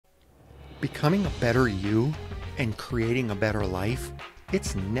Becoming a better you and creating a better life,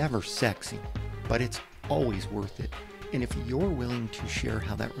 it's never sexy, but it's always worth it. And if you're willing to share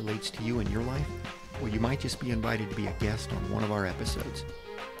how that relates to you in your life, well, you might just be invited to be a guest on one of our episodes.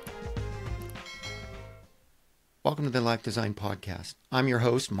 Welcome to the LifeDezign podcast. I'm your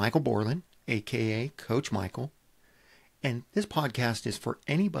host, Michael Borland, aka Coach Michael. And this podcast is for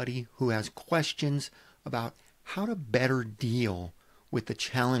anybody who has questions about how to better deal with the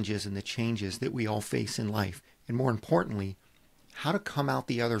challenges and the changes that we all face in life. And more importantly, how to come out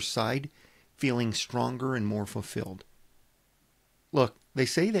the other side feeling stronger and more fulfilled. Look, they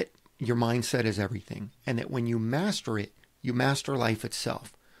say that your mindset is everything, and that when you master it, you master life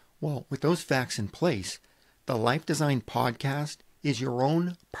itself. Well, with those facts in place, the LifeDezign podcast is your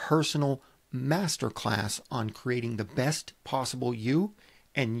own personal masterclass on creating the best possible you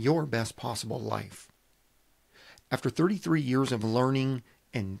and your best possible life. After 33 years of learning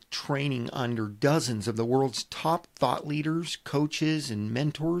and training under dozens of the world's top thought leaders, coaches, and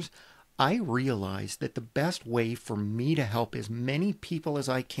mentors, I realized that the best way for me to help as many people as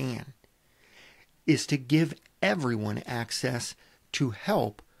I can is to give everyone access to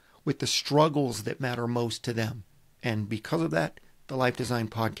help with the struggles that matter most to them. And because of that, the LifeDezign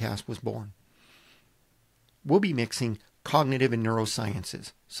podcast was born. We'll be mixing cognitive and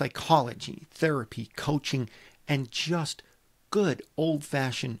neurosciences, psychology, therapy, coaching, and just good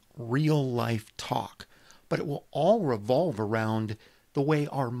old-fashioned real-life talk. But it will all revolve around the way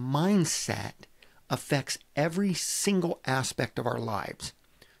our mindset affects every single aspect of our lives.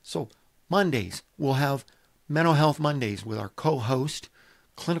 So Mondays, we'll have Mental Health Mondays with our co-host,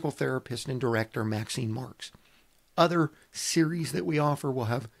 clinical therapist and director, Maxine Marks. Other series that we offer,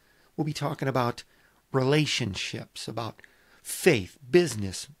 we'll be talking about relationships, about faith,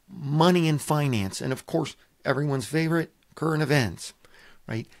 business, money and finance, and of course, everyone's favorite, current events,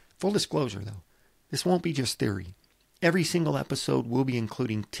 right? Full disclosure though, this won't be just theory. Every single episode will be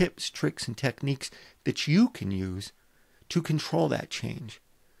including tips, tricks, and techniques that you can use to control that change,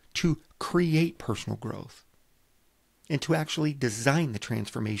 to create personal growth, and to actually design the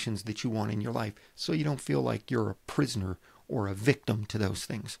transformations that you want in your life so you don't feel like you're a prisoner or a victim to those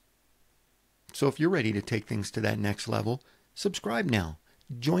things. So if you're ready to take things to that next level, subscribe now.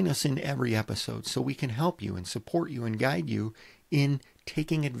 Join us in every episode so we can help you and support you and guide you in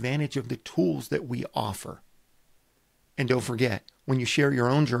taking advantage of the tools that we offer. And don't forget, when you share your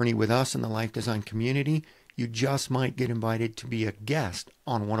own journey with us in the LifeDezign community, you just might get invited to be a guest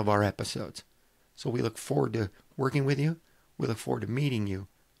on one of our episodes. So we look forward to working with you. We look forward to meeting you.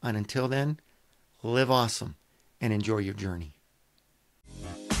 And until then, live awesome and enjoy your journey.